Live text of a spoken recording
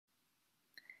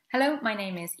Hello, my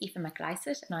name is Aoife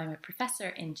McLysett and I'm a professor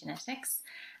in genetics,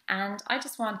 and I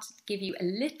just want to give you a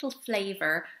little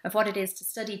flavour of what it is to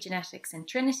study genetics in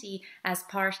Trinity as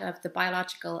part of the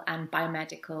biological and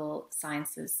biomedical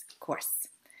sciences course.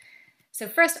 So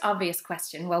first obvious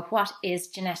question, well, what is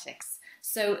genetics?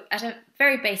 So at a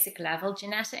very basic level,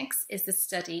 genetics is the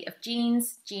study of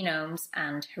genes, genomes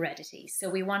and heredity. So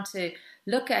we want to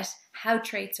look at how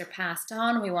traits are passed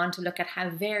on. We want to look at how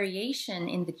variation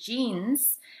in the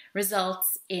genes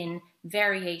results in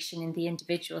variation in the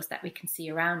individuals that we can see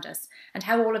around us, and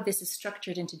how all of this is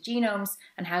structured into genomes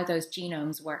and how those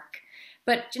genomes work.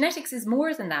 But genetics is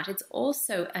more than that. It's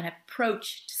also an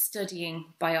approach to studying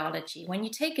biology. When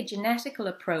you take a genetical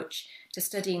approach to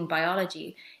studying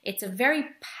biology, it's a very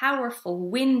powerful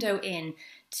window in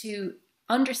to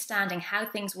understanding how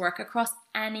things work across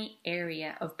any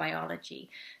area of biology.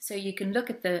 So you can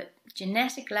look at the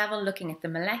genetic level, looking at the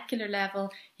molecular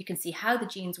level, you can see how the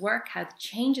genes work, how the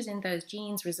changes in those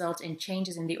genes result in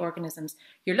changes in the organisms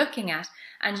you're looking at,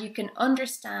 and you can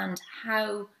understand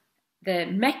how the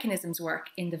mechanisms work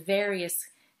in the various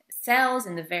cells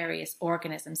in the various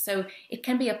organisms. So it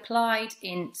can be applied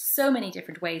in so many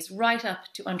different ways, right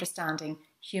up to understanding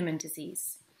human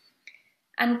disease.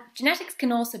 And genetics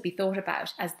can also be thought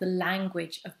about as the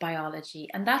language of biology,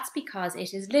 and that's because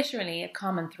it is literally a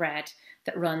common thread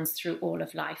that runs through all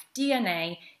of life.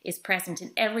 DNA is present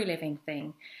in every living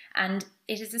thing, and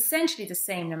it is essentially the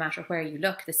same no matter where you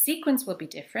look. The sequence will be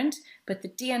different, but the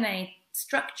DNA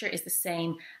structure is the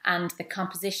same and the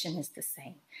composition is the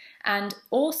same. And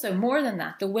also, more than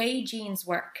that, the way genes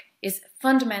work is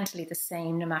fundamentally the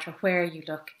same no matter where you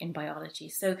look in biology.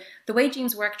 So the way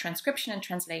genes work, transcription and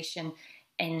translation,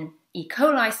 in E.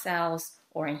 coli cells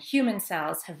or in human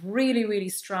cells have really, really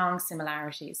strong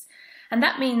similarities. And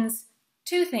that means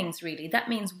two things really. That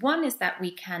means one is that we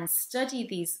can study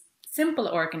these simple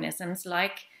organisms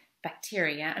like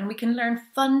bacteria, and we can learn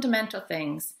fundamental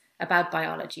things about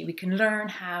biology. We can learn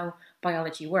how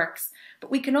biology works, but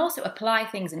we can also apply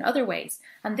things in other ways.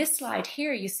 On this slide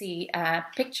here, you see a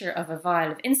picture of a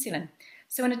vial of insulin.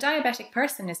 So when a diabetic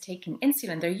person is taking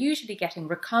insulin, they're usually getting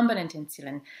recombinant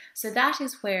insulin. So that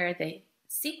is where the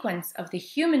sequence of the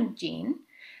human gene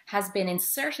has been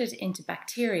inserted into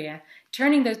bacteria,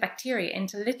 turning those bacteria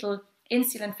into little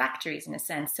insulin factories in a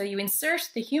sense. So you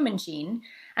insert the human gene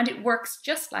and it works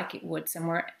just like it would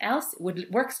somewhere else.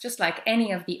 It works just like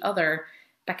any of the other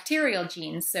bacterial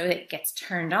genes. So it gets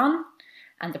turned on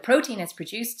and the protein is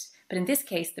produced. But in this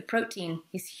case, the protein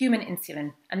is human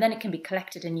insulin, and then it can be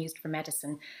collected and used for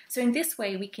medicine. So in this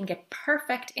way, we can get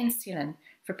perfect insulin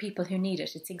for people who need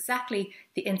it. It's exactly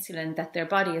the insulin that their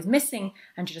body is missing,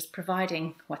 and you're just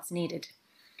providing what's needed.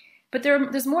 But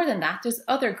there's more than that. There's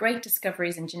other great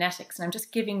discoveries in genetics, and I'm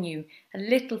just giving you a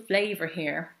little flavour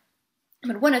here.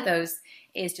 But one of those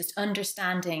is just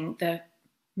understanding the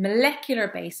molecular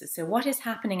basis. So what is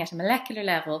happening at a molecular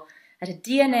level, at a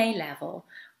DNA level,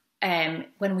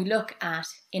 when we look at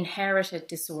inherited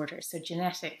disorders, so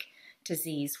genetic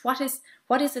disease. What is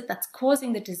it that's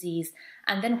causing the disease,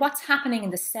 and then what's happening in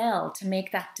the cell to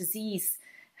make that disease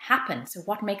happen? So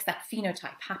what makes that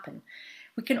phenotype happen?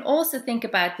 We can also think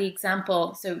about the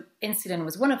example, so insulin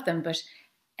was one of them, but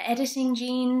editing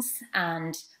genes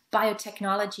and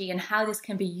biotechnology and how this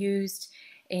can be used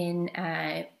in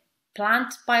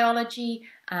plant biology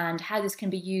and how this can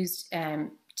be used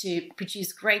to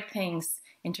produce great things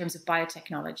in terms of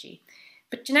biotechnology.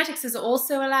 But genetics has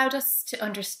also allowed us to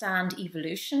understand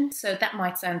evolution. So that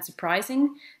might sound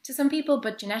surprising to some people,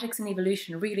 but genetics and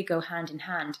evolution really go hand in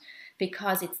hand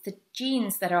because it's the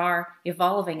genes that are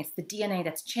evolving, it's the DNA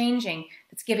that's changing,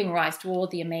 that's giving rise to all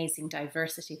the amazing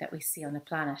diversity that we see on the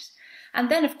planet. And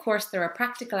then, of course, there are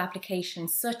practical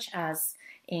applications such as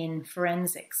in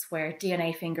forensics, where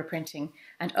DNA fingerprinting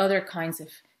and other kinds of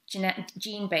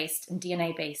gene-based and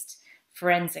DNA-based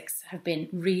forensics have been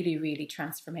really, really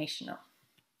transformational.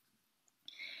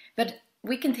 But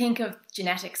we can think of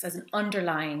genetics as an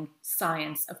underlying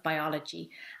science of biology.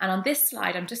 And on this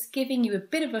slide, I'm just giving you a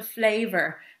bit of a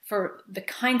flavour for the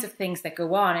kinds of things that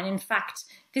go on. And in fact,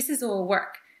 this is all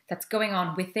work that's going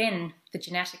on within the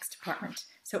genetics department.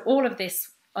 So all of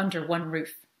this under one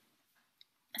roof.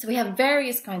 So we have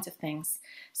various kinds of things.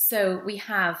 So we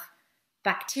have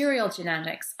bacterial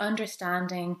genetics,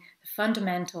 understanding the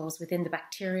fundamentals within the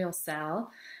bacterial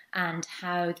cell and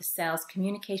how the cells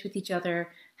communicate with each other,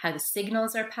 how the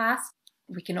signals are passed.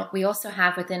 We also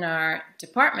have within our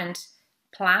department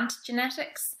plant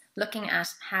genetics, looking at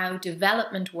how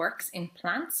development works in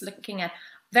plants, looking at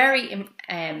very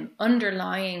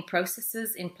underlying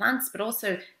processes in plants, but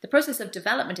also the process of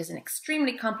development is an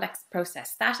extremely complex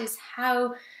process. That is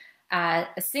how a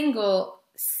single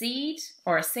seed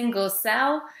or a single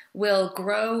cell will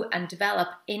grow and develop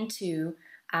into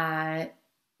a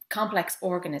complex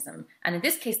organism. And in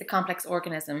this case, the complex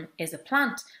organism is a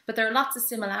plant, but there are lots of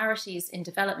similarities in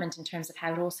development in terms of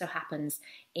how it also happens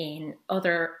in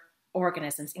other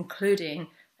organisms, including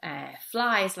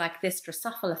flies like this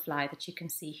Drosophila fly that you can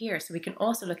see here. So we can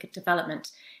also look at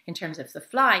development in terms of the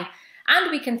fly,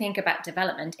 and we can think about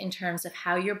development in terms of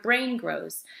how your brain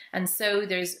grows. And so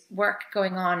there's work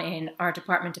going on in our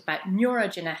department about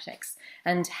neurogenetics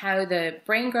and how the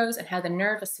brain grows and how the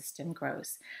nervous system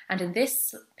grows. And in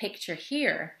this picture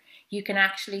here, you can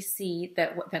actually see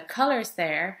that the colors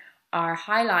there are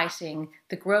highlighting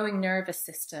the growing nervous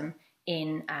system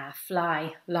in a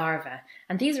fly larva.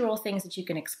 And these are all things that you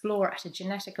can explore at a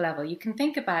genetic level. You can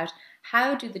think about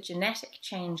how do the genetic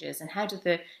changes and how do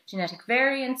the genetic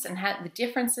variants and how the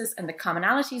differences and the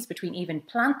commonalities between even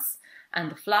plants and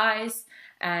the flies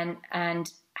and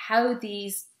how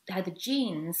the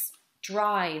genes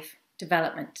drive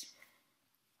development.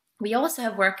 We also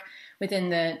have work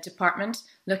within the department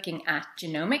looking at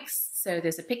genomics. So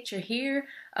there's a picture here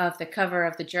of the cover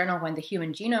of the journal when the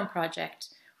Human Genome Project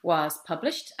was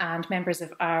published, and members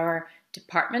of our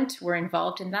department were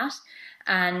involved in that.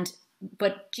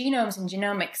 But genomes and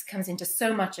genomics comes into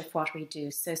so much of what we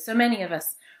do. So many of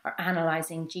us are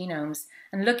analysing genomes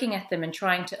and looking at them and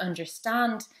trying to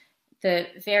understand the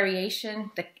variation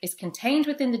that is contained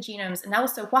within the genomes, and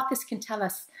also what this can tell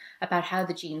us about how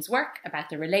the genes work,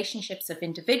 about the relationships of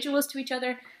individuals to each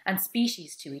other and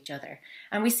species to each other.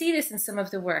 And we see this in some of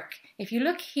the work. If you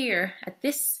look here at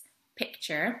this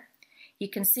picture, you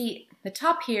can see the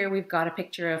top here, we've got a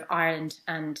picture of Ireland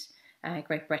and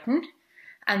Great Britain.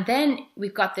 And then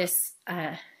we've got this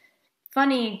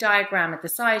funny diagram at the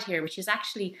side here, which is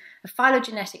actually a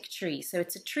phylogenetic tree. So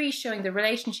it's a tree showing the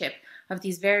relationship of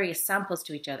these various samples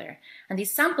to each other. And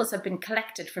these samples have been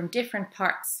collected from different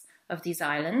parts of these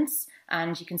islands.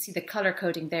 And you can see the color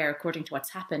coding there according to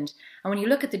what's happened. And when you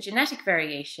look at the genetic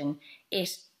variation,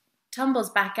 it tumbles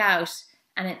back out.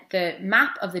 And the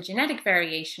map of the genetic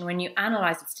variation, when you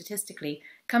analyse it statistically,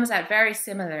 comes out very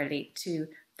similarly to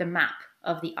the map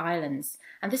of the islands.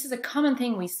 And this is a common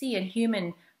thing we see in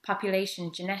human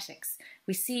population genetics.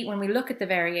 We see when we look at the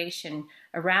variation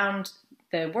around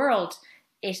the world,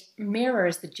 it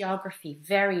mirrors the geography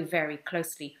very, very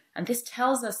closely. And this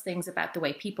tells us things about the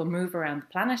way people move around the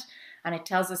planet, and it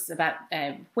tells us about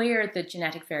where the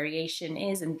genetic variation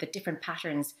is and the different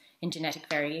patterns in genetic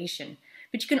variation.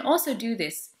 But you can also do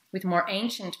this with more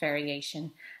ancient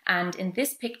variation. And in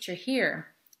this picture here,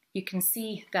 you can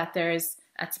see that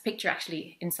that's a picture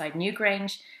actually inside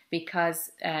Newgrange,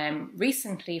 because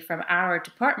recently from our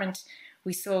department,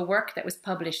 we saw work that was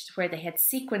published where they had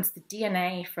sequenced the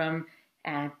DNA from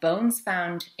bones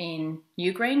found in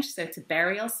Newgrange. So it's a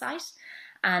burial site.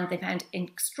 And they found an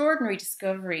extraordinary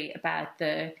discovery about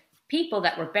the people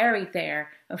that were buried there,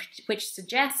 which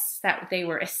suggests that they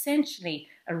were essentially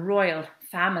a royal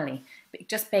family,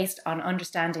 just based on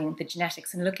understanding the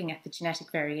genetics and looking at the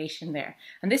genetic variation there.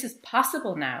 And this is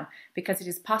possible now because it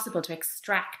is possible to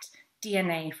extract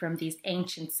DNA from these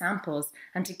ancient samples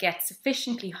and to get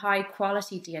sufficiently high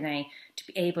quality DNA to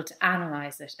be able to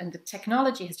analyze it. And the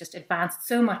technology has just advanced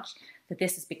so much that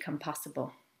this has become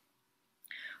possible.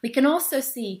 We can also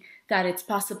see that it's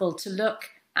possible to look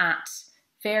at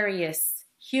various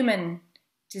human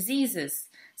diseases.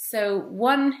 So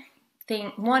one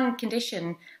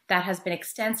condition that has been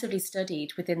extensively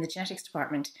studied within the genetics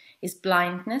department is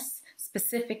blindness,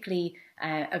 specifically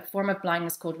a form of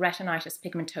blindness called retinitis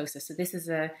pigmentosa. So this is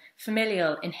a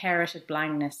familial inherited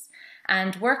blindness.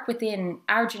 And work within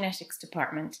our genetics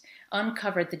department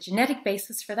uncovered the genetic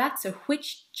basis for that. So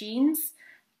which genes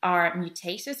are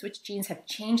mutated, which genes have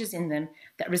changes in them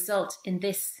that result in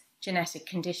this genetic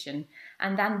condition.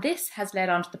 And then this has led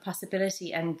on to the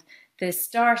possibility and the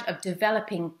start of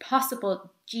developing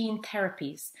possible gene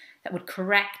therapies that would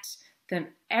correct the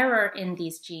error in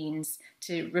these genes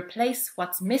to replace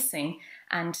what's missing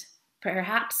and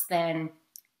perhaps then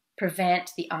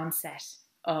prevent the onset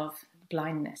of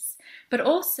blindness. But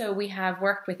also we have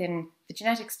work within the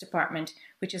genetics department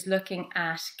which is looking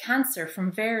at cancer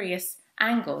from various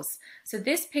angles. So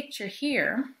this picture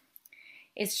here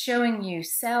is showing you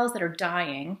cells that are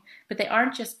dying, but they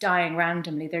aren't just dying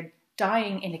randomly, they're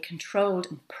dying in a controlled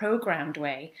and programmed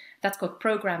way. That's called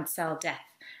programmed cell death.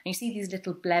 And you see these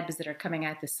little blebs that are coming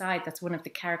out the side. That's one of the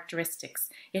characteristics.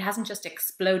 It hasn't just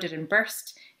exploded and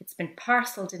burst, it's been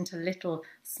parceled into little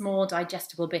small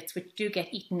digestible bits which do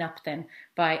get eaten up then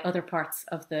by other parts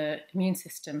of the immune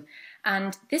system.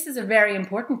 And this is a very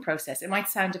important process. It might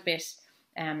sound a bit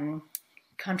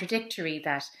contradictory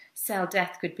that cell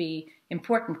death could be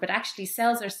important, but actually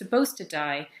cells are supposed to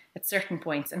die at certain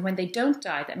points, and when they don't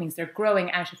die, that means they're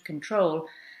growing out of control,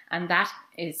 and that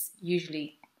is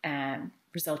usually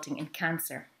resulting in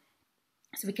cancer.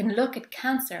 So we can look at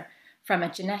cancer from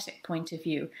a genetic point of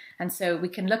view, and so we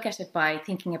can look at it by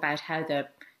thinking about how the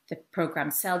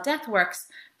programmed cell death works,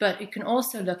 but we can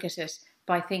also look at it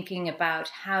by thinking about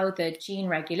how the gene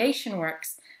regulation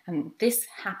works, and this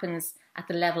happens at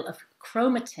the level of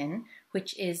chromatin,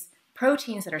 which is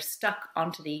proteins that are stuck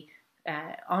onto the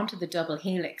double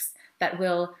helix that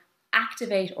will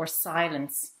activate or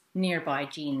silence nearby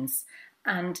genes.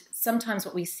 And sometimes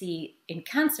what we see in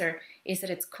cancer is that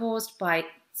it's caused by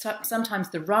sometimes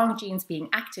the wrong genes being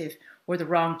active or the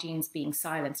wrong genes being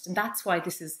silenced. And that's why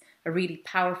this is a really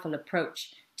powerful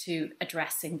approach to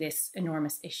addressing this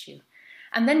enormous issue.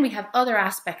 And then we have other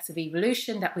aspects of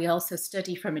evolution that we also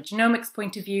study from a genomics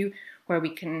point of view, where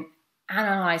we can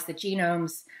analyze the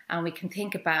genomes and we can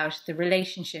think about the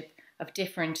relationship of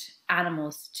different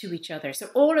animals to each other. So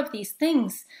all of these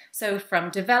things, so from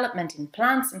development in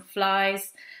plants and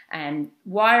flies, and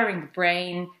wiring the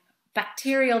brain,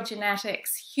 bacterial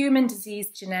genetics, human disease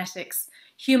genetics,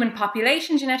 human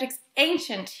population genetics,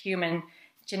 ancient human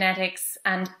genetics,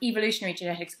 and evolutionary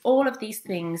genetics, all of these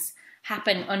things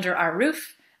happen under our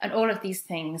roof, and all of these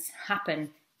things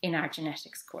happen in our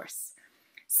genetics course.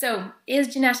 So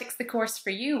is genetics the course for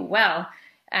you? Well,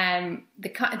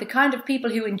 the kind of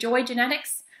people who enjoy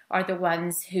genetics are the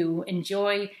ones who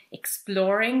enjoy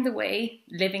exploring the way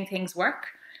living things work,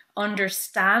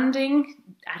 understanding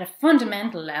at a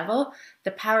fundamental level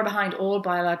the power behind all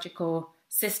biological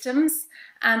systems,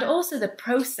 and also the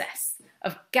process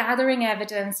of gathering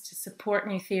evidence to support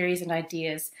new theories and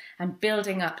ideas and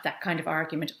building up that kind of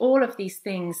argument. All of these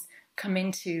things come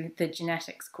into the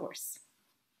genetics course.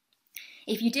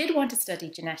 If you did want to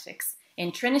study genetics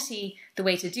in Trinity, the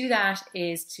way to do that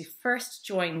is to first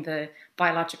join the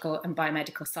biological and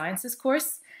biomedical sciences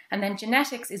course, and then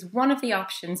genetics is one of the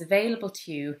options available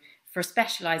to you for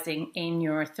specialising in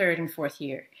your third and fourth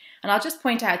year. And I'll just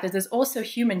point out that there's also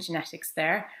human genetics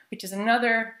there, which is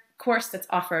another course that's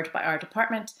offered by our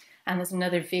department, and there's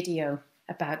another video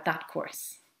about that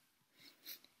course.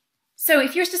 So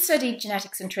if you're to study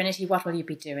genetics in Trinity, what will you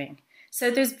be doing?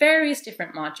 So there's various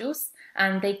different modules,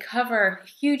 and they cover a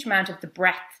huge amount of the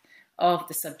breadth of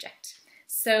the subject.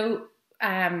 So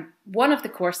one of the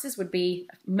courses would be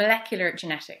molecular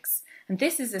genetics, and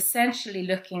this is essentially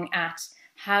looking at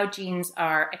how genes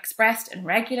are expressed and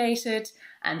regulated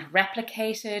and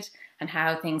replicated, and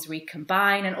how things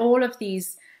recombine, and all of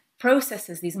these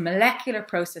processes, these molecular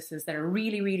processes that are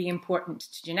really, really important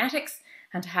to genetics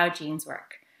and to how genes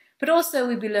work. But also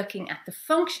we'll be looking at the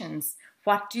functions.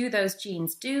 What do those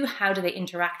genes do? How do they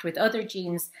interact with other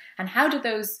genes? And how do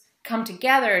those come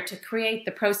together to create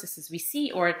the processes we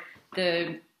see, or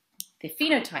the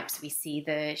phenotypes we see,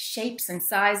 the shapes and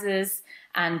sizes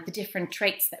and the different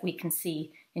traits that we can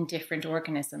see in different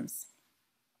organisms?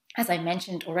 As I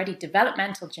mentioned already,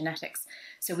 developmental genetics.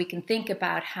 So we can think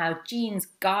about how genes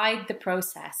guide the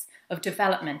process of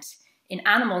development in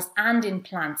animals and in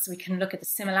plants. We can look at the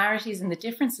similarities and the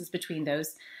differences between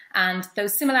those. And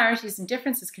those similarities and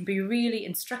differences can be really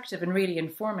instructive and really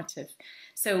informative.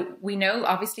 So we know,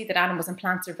 obviously, that animals and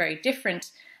plants are very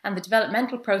different, and the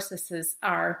developmental processes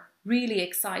are really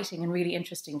exciting and really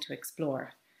interesting to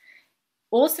explore.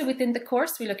 Also within the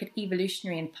course, we look at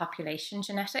evolutionary and population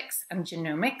genetics and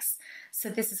genomics. So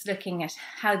this is looking at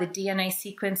how the DNA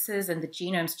sequences and the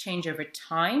genomes change over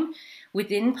time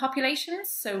within populations.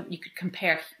 So you could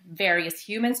compare various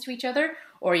humans to each other,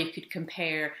 or you could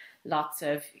compare lots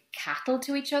of cattle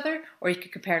to each other, or you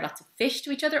could compare lots of fish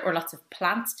to each other, or lots of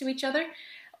plants to each other,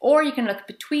 or you can look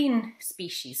between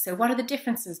species. So what are the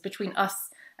differences between us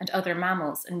and other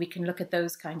mammals? And we can look at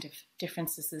those kind of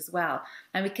differences as well.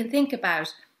 And we can think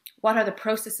about what are the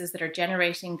processes that are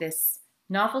generating this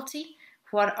novelty,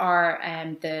 what are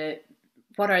the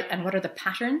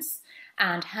patterns,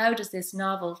 and how does this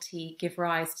novelty give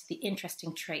rise to the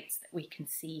interesting traits that we can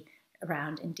see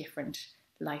around in different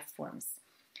life forms.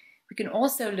 We can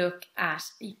also look at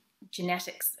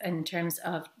genetics in terms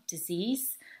of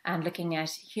disease, and looking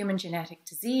at human genetic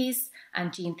disease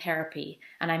and gene therapy.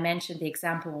 And I mentioned the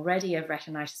example already of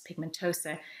retinitis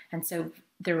pigmentosa. And so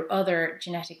there are other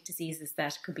genetic diseases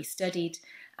that could be studied,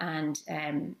 and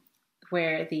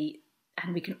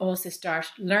we can also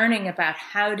start learning about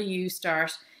how do you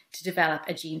start to develop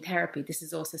a gene therapy. This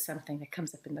is also something that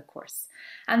comes up in the course.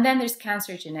 And then there's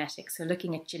cancer genetics, so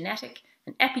looking at genetic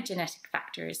and epigenetic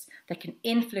factors that can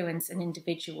influence an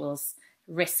individual's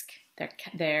risk,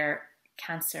 their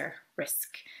cancer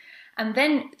risk. And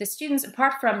then the students,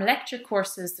 apart from lecture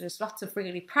courses, there's lots of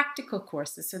really practical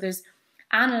courses. So there's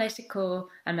analytical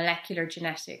and molecular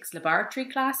genetics laboratory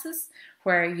classes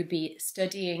where you'd be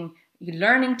studying,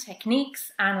 learning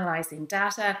techniques, analysing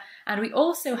data. And we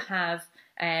also have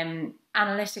data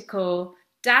analytical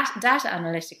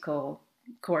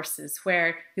courses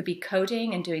where you'll be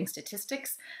coding and doing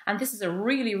statistics. And this is a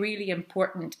really, really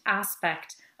important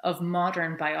aspect of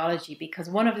modern biology, because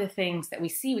one of the things that we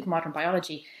see with modern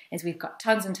biology is we've got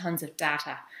tons and tons of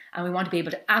data, and we want to be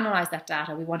able to analyze that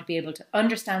data. We want to be able to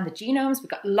understand the genomes. We've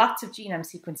got lots of genome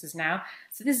sequences now.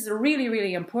 So this is a really,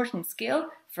 really important skill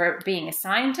for being a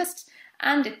scientist,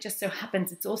 and it just so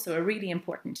happens it's also a really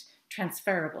important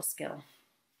transferable skill.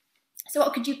 So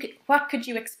what could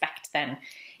you expect then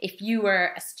if you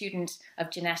were a student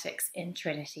of genetics in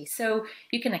Trinity? So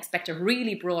you can expect a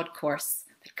really broad course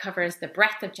that covers the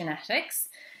breadth of genetics.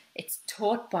 It's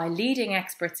taught by leading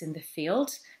experts in the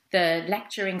field. The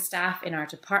lecturing staff in our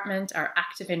department are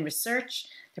active in research.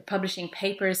 They're publishing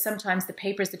papers, sometimes the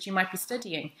papers that you might be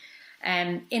studying.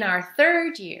 In our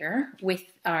third year,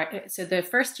 so the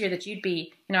first year that you'd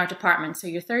be in our department, so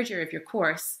your third year of your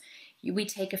course, we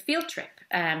take a field trip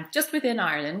just within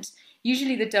Ireland,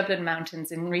 usually the Dublin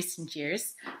mountains in recent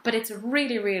years, but it's a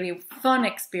really, really fun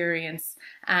experience.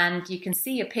 And you can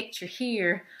see a picture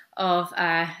here of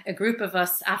a group of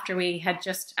us after we had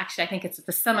actually I think it's at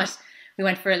the summit, we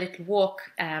went for a little walk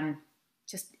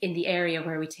just in the area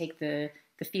where we take the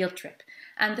field trip.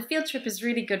 And the field trip is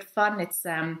really good fun. It's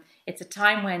a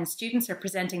time when students are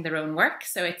presenting their own work,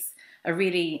 so it's a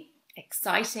really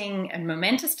exciting and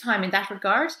momentous time in that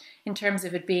regard, in terms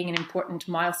of it being an important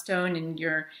milestone in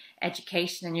your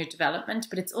education and your development,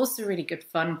 but it's also really good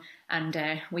fun,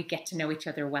 and we get to know each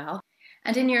other well.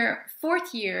 And in your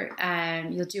fourth year,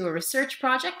 you'll do a research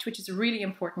project, which is a really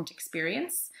important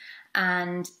experience,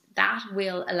 and that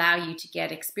will allow you to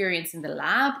get experience in the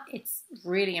lab. It's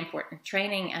really important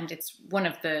training, and it's one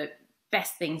of the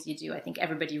best things you do. I think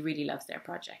everybody really loves their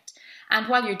project. And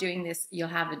while you're doing this, you'll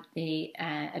have the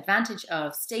advantage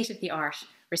of state-of-the-art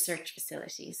research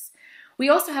facilities. We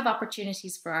also have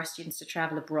opportunities for our students to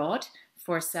travel abroad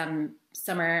for some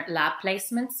summer lab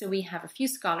placements. So we have a few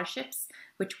scholarships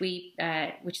which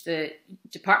the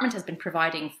department has been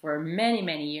providing for many,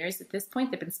 many years at this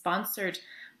point. They've been sponsored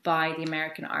by the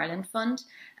American Ireland Fund,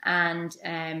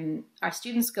 and our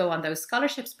students go on those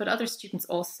scholarships, but other students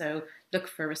also look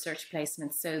for research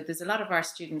placements. So there's a lot of our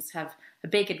students have a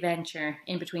big adventure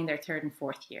in between their third and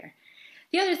fourth year.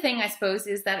 The other thing, I suppose,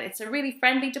 is that it's a really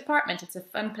friendly department. It's a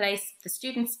fun place. The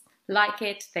students like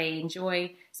it. They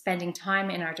enjoy spending time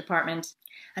in our department,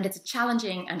 and it's a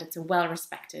challenging and it's a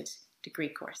well-respected degree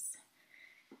course.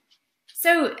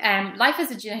 So life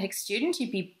as a genetics student,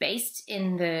 you'd be based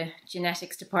in the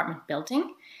genetics department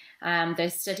building.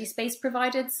 There's study space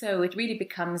provided, so it really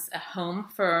becomes a home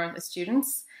for the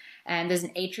students. And there's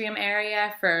an atrium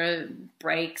area for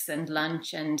breaks and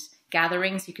lunch and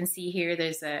gatherings. You can see here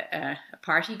there's a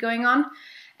party going on.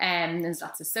 There's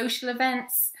lots of social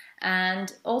events.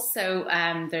 And also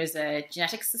there's a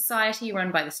genetics society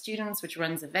run by the students, which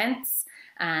runs events.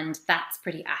 And that's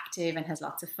pretty active and has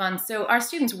lots of fun. So our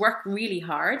students work really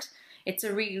hard. It's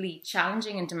a really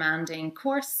challenging and demanding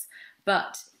course,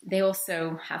 but they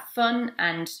also have fun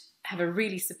and have a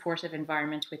really supportive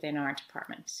environment within our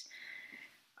department.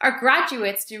 Our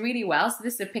graduates do really well. So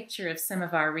this is a picture of some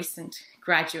of our recent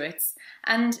graduates.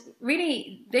 And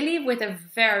really, they leave with a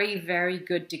very, very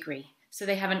good degree. So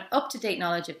they have an up-to-date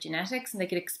knowledge of genetics, and they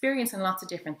get experience in lots of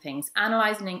different things,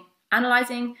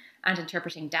 analyzing and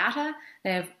interpreting data.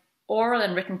 They have oral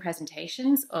and written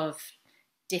presentations of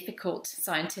difficult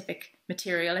scientific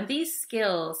material. And these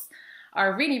skills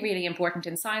are really, really important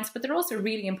in science, but they're also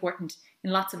really important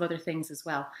in lots of other things as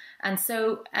well. And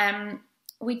so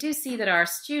we do see that our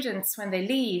students, when they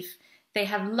leave, they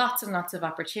have lots and lots of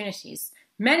opportunities.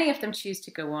 Many of them choose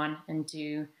to go on and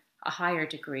do a higher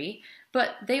degree,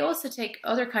 but they also take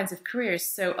other kinds of careers.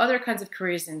 So other kinds of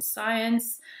careers in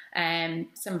science,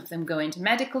 some of them go into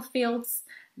medical fields,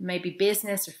 maybe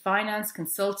business or finance,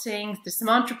 consulting. There's some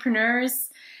entrepreneurs,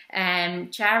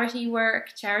 charity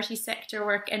work, charity sector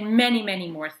work, and many, many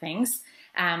more things.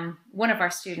 One of our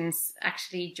students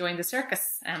actually joined the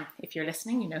circus. If you're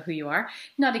listening, you know who you are.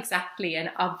 Not exactly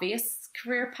an obvious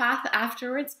career path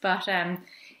afterwards, but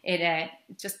it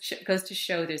just goes to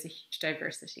show there's a huge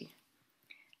diversity.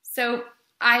 So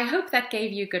I hope that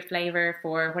gave you a good flavour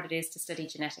for what it is to study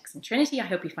genetics in Trinity. I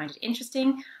hope you find it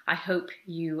interesting. I hope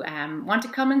you want to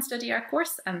come and study our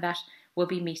course, and that we'll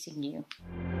be meeting you.